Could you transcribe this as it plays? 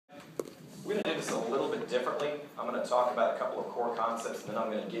this a little bit differently. I'm going to talk about a couple of core concepts, and then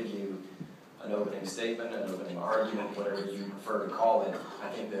I'm going to give you an opening statement, an opening argument, whatever you prefer to call it. I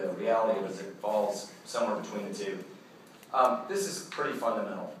think the reality is it falls somewhere between the two. This is pretty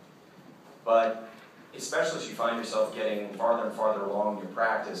fundamental, but especially as you find yourself getting farther and farther along in your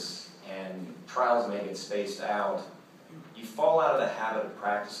practice and trials may get spaced out, you fall out of the habit of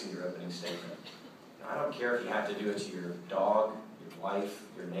practicing your opening statement. Now, I don't care if you have to do it to your dog, your wife,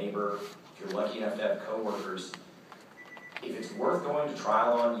 your neighbor, if you're lucky enough to have coworkers. If it's worth going to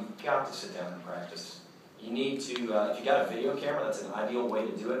trial on, you've got to sit down and practice. You need to, if you got a video camera, that's an ideal way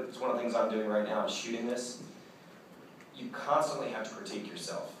to do it. It's one of the things I'm doing right now is shooting this. You constantly have to critique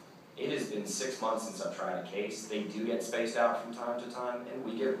yourself. It has been 6 months since I've tried a case. They do get spaced out from time to time, and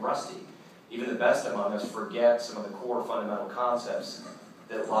we get rusty. Even the best among us forget some of the core fundamental concepts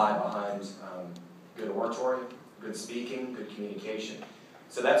that lie behind good oratory, good speaking, good communication.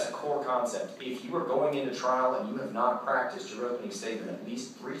 So that's a core concept. If you are going into trial and you have not practiced your opening statement at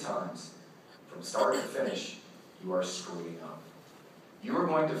least 3 times, from start to finish, you are screwing up. You are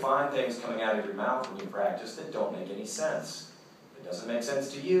going to find things coming out of your mouth when you practice that don't make any sense. If it doesn't make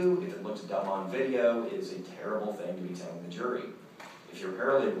sense to you, if it looks dumb on video, it is a terrible thing to be telling the jury. If your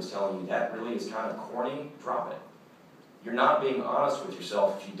paralegal is telling you that really is kind of corny, drop it. You're not being honest with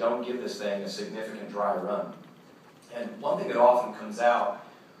yourself if you don't give this thing a significant dry run. And one thing that often comes out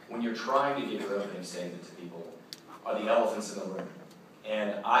when you're trying to give your opening statement to people are the elephants in the room.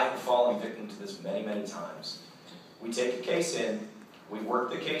 And I have fallen victim to this many, many times. We take a case in, we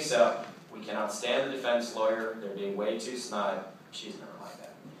work the case up, we cannot stand the defense lawyer, they're being way too snide. She's never like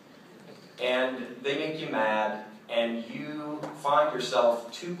that. And they make you mad, and you find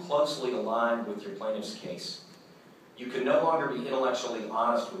yourself too closely aligned with your plaintiff's case. You can no longer be intellectually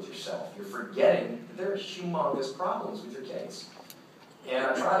honest with yourself. You're forgetting that there are humongous problems with your case. And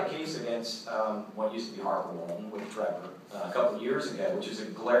I tried a case against what used to be Harper Walton with Trevor a couple of years ago, which is a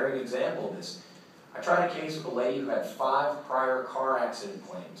glaring example of this. I tried a case with a lady who had 5 prior car accident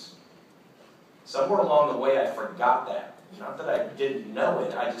claims. Somewhere along the way I forgot that. Not that I didn't know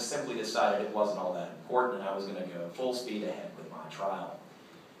it, I just simply decided it wasn't all that important and I was going to go full speed ahead with my trial.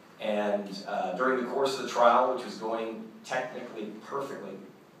 And during the course of the trial, which was going technically perfectly,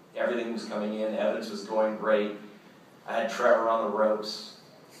 everything was coming in, evidence was going great, I had Trevor on the ropes.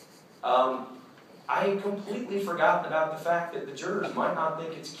 I had completely forgotten about the fact that the jurors might not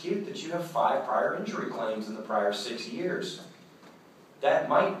think it's cute that you have 5 prior injury claims in the prior 6 years. That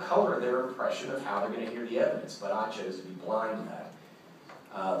might color their impression of how they're going to hear the evidence, but I chose to be blind to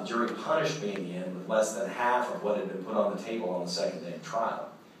that. The jury punished me in the end with less than half of what had been put on the table on the second day of trial.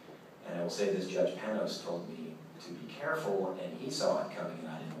 And I will say this, Judge Panos told me to be careful, and he saw it coming and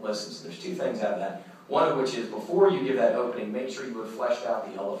I didn't listen. So there's 2 things out of that. One of which is, before you give that opening, make sure you have fleshed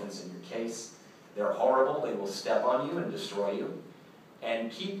out the elephants in your case. They're horrible, they will step on you and destroy you.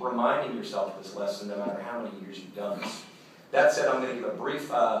 And keep reminding yourself of this lesson no matter how many years you've done this. That said, I'm going to give a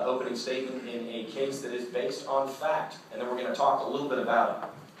brief opening statement in a case that is based on fact, and then we're going to talk a little bit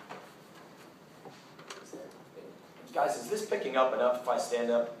about it. Guys, is this picking up enough if I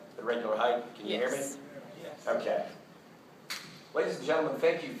stand up at regular height? Can you hear me? Yes. Okay. Ladies and gentlemen,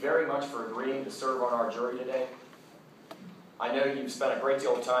 thank you very much for agreeing to serve on our jury today. I know you've spent a great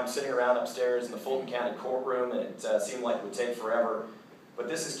deal of time sitting around upstairs in the Fulton County courtroom, and it seemed like it would take forever, but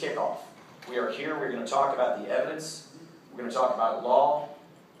this is kickoff. We are here, we're going to talk about the evidence, we're going to talk about law,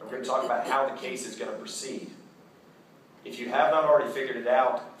 and we're going to talk about how the case is going to proceed. If you have not already figured it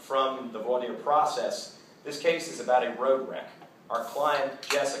out from the voir dire process, this case is about a road wreck. Our client,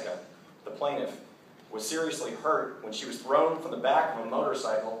 Jessica, the plaintiff, was seriously hurt when she was thrown from the back of a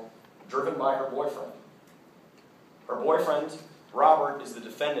motorcycle driven by her boyfriend. Her boyfriend, Robert, is the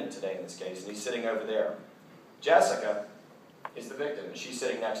defendant today in this case, and he's sitting over there. Jessica is the victim, and she's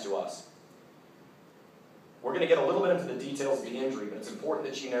sitting next to us. We're going to get a little bit into the details of the injury, but it's important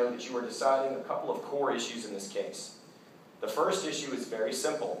that you know that you are deciding a couple of core issues in this case. The first issue is very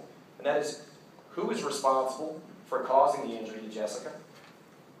simple, and that is, who is responsible for causing the injury to Jessica?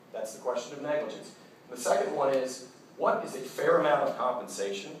 That's the question of negligence. The second one is, what is a fair amount of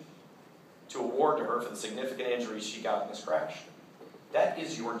compensation to award to her for the significant injuries she got in this crash? That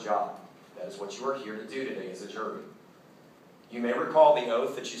is your job. That is what you are here to do today as a jury. You may recall the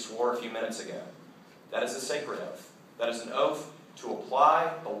oath that you swore a few minutes ago. That is a sacred oath. That is an oath to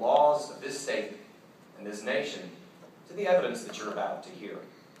apply the laws of this state and this nation to the evidence that you're about to hear.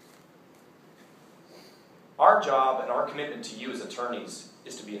 Our job and our commitment to you as attorneys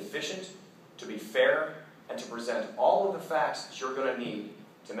is to be efficient, to be fair, and to present all of the facts that you're going to need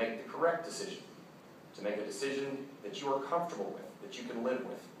to make the correct decision, to make a decision that you are comfortable with, that you can live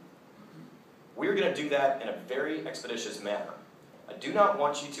with. We're going to do that in a very expeditious manner. I do not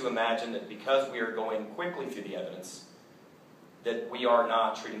want you to imagine that because we are going quickly through the evidence, that we are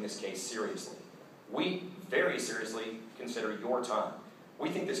not treating this case seriously. We very seriously consider your time. We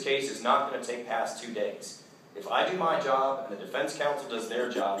think this case is not going to take past 2 days. If I do my job and the defense counsel does their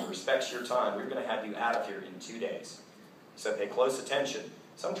job and respects your time, we're going to have you out of here in 2 days. So pay close attention.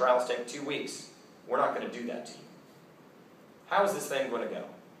 Some trials take 2 weeks. We're not going to do that to you. How is this thing going to go?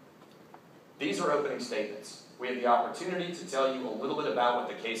 These are opening statements. We have the opportunity to tell you a little bit about what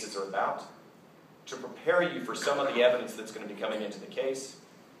the cases are about, to prepare you for some of the evidence that's going to be coming into the case,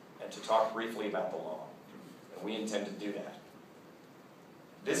 and to talk briefly about the law. And we intend to do that.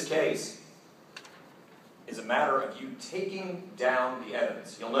 This case is a matter of you taking down the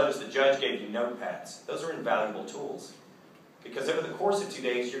evidence. You'll notice the judge gave you notepads. Those are invaluable tools. Because over the course of 2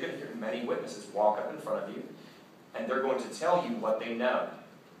 days, you're going to hear many witnesses walk up in front of you, and they're going to tell you what they know.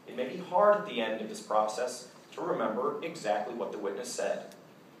 It may be hard at the end of this process to remember exactly what the witness said.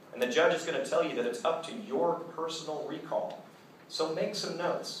 And the judge is going to tell you that it's up to your personal recall. So make some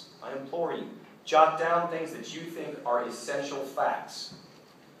notes. I implore you. Jot down things that you think are essential facts.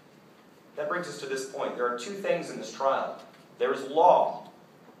 That brings us to this point. There are 2 things in this trial. There is law,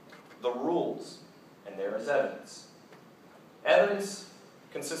 the rules, and there is evidence. Evidence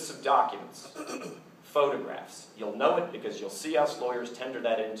consists of documents, photographs. You'll know it because you'll see us lawyers tender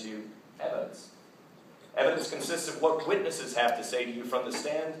that into evidence. Evidence consists of what witnesses have to say to you from the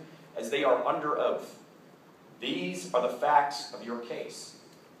stand as they are under oath. These are the facts of your case.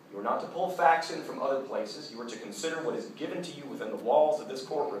 You are not to pull facts in from other places. You are to consider what is given to you within the walls of this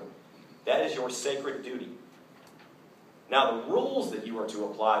courtroom. That is your sacred duty. Now, the rules that you are to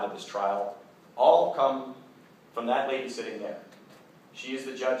apply to this trial all come from that lady sitting there. She is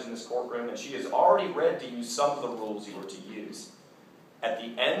the judge in this courtroom, and she has already read to you some of the rules you are to use. At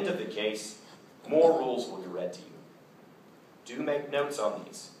the end of the case, more rules will be read to you. Do make notes on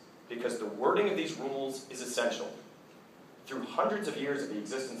these, because the wording of these rules is essential. Through hundreds of years of the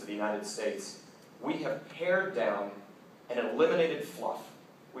existence of the United States, we have pared down and eliminated fluff.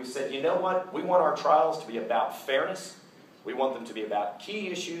 We've said, you know what? We want our trials to be about fairness. We want them to be about key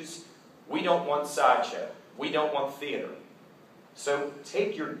issues. We don't want sideshow. We don't want theater. So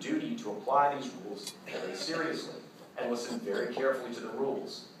take your duty to apply these rules very seriously and listen very carefully to the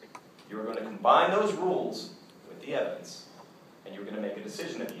rules. You're going to combine those rules with the evidence, and you're going to make a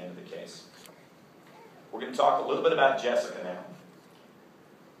decision at the end of the case. We're going to talk a little bit about Jessica now.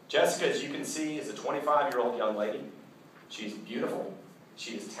 Jessica, as you can see, is a 25-year-old young lady. She's beautiful.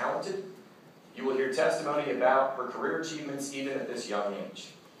 She is talented. You will hear testimony about her career achievements even at this young age.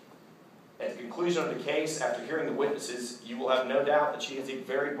 At the conclusion of the case, after hearing the witnesses, you will have no doubt that she has a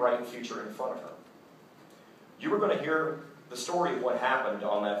very bright future in front of her. You are going to hear the story of what happened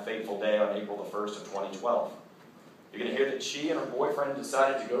on that fateful day on April the 1st of 2012. You're going to hear that she and her boyfriend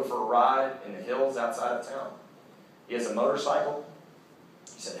decided to go for a ride in the hills outside of town. He has a motorcycle.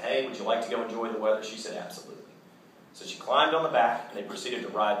 He said, hey, would you like to go enjoy the weather? She said, absolutely. So she climbed on the back, and they proceeded to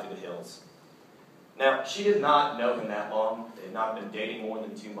ride through the hills. Now, she did not know him that long. They had not been dating more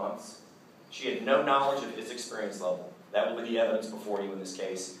than 2 months. She had no knowledge of his experience level. That will be the evidence before you in this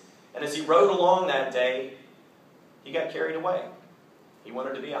case. And as he rode along that day, he got carried away. He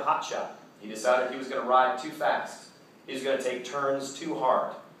wanted to be a hotshot. He decided he was going to ride too fast. He was going to take turns too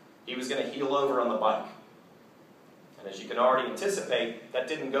hard. He was going to heel over on the bike. And as you can already anticipate, that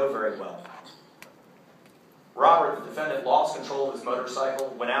didn't go very well. Robert, the defendant, lost control of his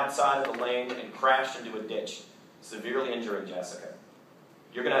motorcycle, went outside of the lane, and crashed into a ditch, severely injuring Jessica.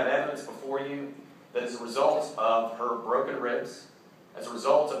 You're going to have evidence before you that as a result of her broken ribs, as a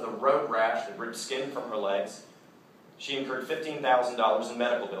result of the road rash that ripped skin from her legs, she incurred $15,000 in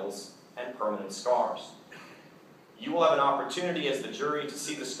medical bills and permanent scars. You will have an opportunity as the jury to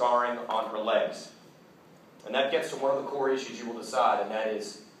see the scarring on her legs. And that gets to one of the core issues you will decide, and that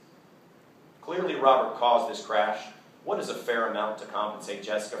is, clearly Robert caused this crash. What is a fair amount to compensate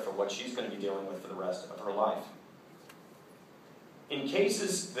Jessica for what she's going to be dealing with for the rest of her life? In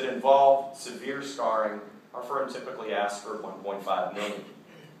cases that involve severe scarring, our firm typically asks for $1.5 million.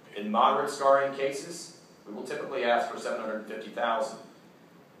 In moderate scarring cases, we will typically ask for $750,000.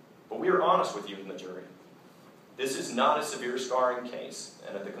 But we are honest with you in the jury. This is not a severe scarring case,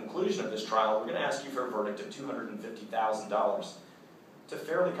 and at the conclusion of this trial, we're going to ask you for a verdict of $250,000 to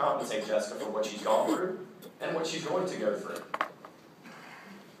fairly compensate Jessica for what she's gone through and what she's going to go through.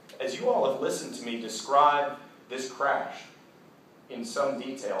 As you all have listened to me describe this crash in some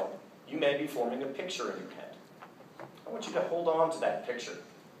detail, you may be forming a picture in your head. I want you to hold on to that picture,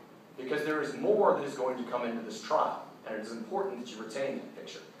 because there is more that is going to come into this trial, and it is important that you retain that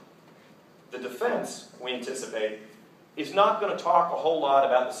picture. The defense, we anticipate, is not going to talk a whole lot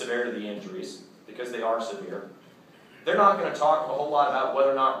about the severity of the injuries, because they are severe. They're not going to talk a whole lot about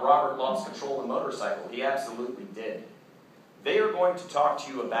whether or not Robert lost control of the motorcycle. He absolutely did. They are going to talk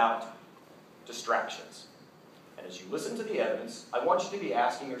to you about distractions. And as you listen to the evidence, I want you to be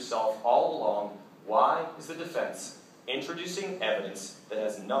asking yourself all along, why is the defense introducing evidence that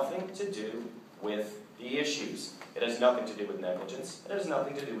has nothing to do with the issues? It has nothing to do with negligence. It has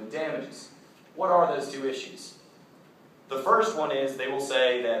nothing to do with damages. What are those two issues? The first one is they will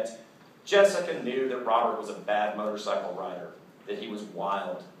say that Jessica knew that Robert was a bad motorcycle rider, that he was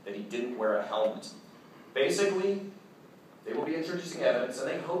wild, that he didn't wear a helmet. Basically, they will be introducing evidence, and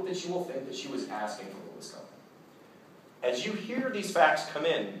they hope that you will think that she was asking for what was coming. As you hear these facts come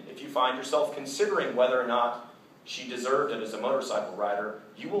in, if you find yourself considering whether or not she deserved it as a motorcycle rider,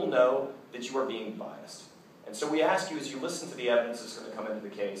 you will know that you are being biased. And so we ask you, as you listen to the evidence that's going to come into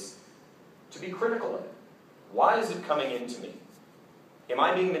the case, to be critical of it. Why is it coming into me? Am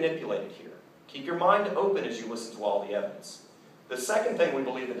I being manipulated here? Keep your mind open as you listen to all the evidence. The second thing we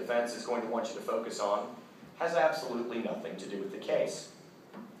believe the defense is going to want you to focus on has absolutely nothing to do with the case.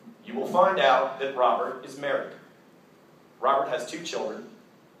 You will find out that Robert is married. Robert has 2 children.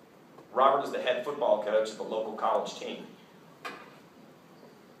 Robert is the head football coach of the local college team.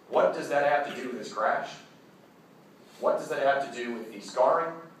 What does that have to do with this crash? What does that have to do with the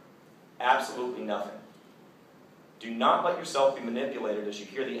scarring? Absolutely nothing. Do not let yourself be manipulated as you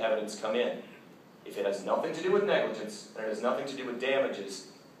hear the evidence come in. If it has nothing to do with negligence, and it has nothing to do with damages,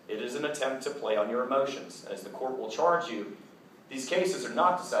 it is an attempt to play on your emotions. As the court will charge you, these cases are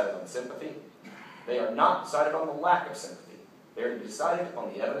not decided on sympathy. They are not decided on the lack of sympathy. They are decided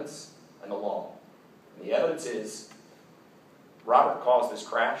on the evidence and the law. And the evidence is Robert caused this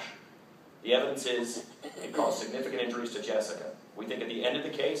crash. The evidence is it caused significant injuries to Jessica. We think at the end of the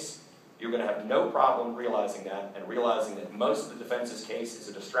case, you're going to have no problem realizing that, and realizing that most of the defense's case is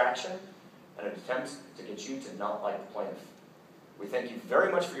a distraction and an attempt to get you to not like the plaintiff. We thank you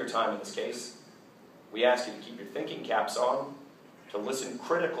very much for your time in this case. We ask you to keep your thinking caps on, to listen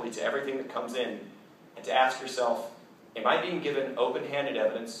critically to everything that comes in, and to ask yourself, am I being given open-handed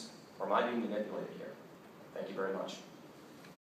evidence, or am I being manipulated here? Thank you very much.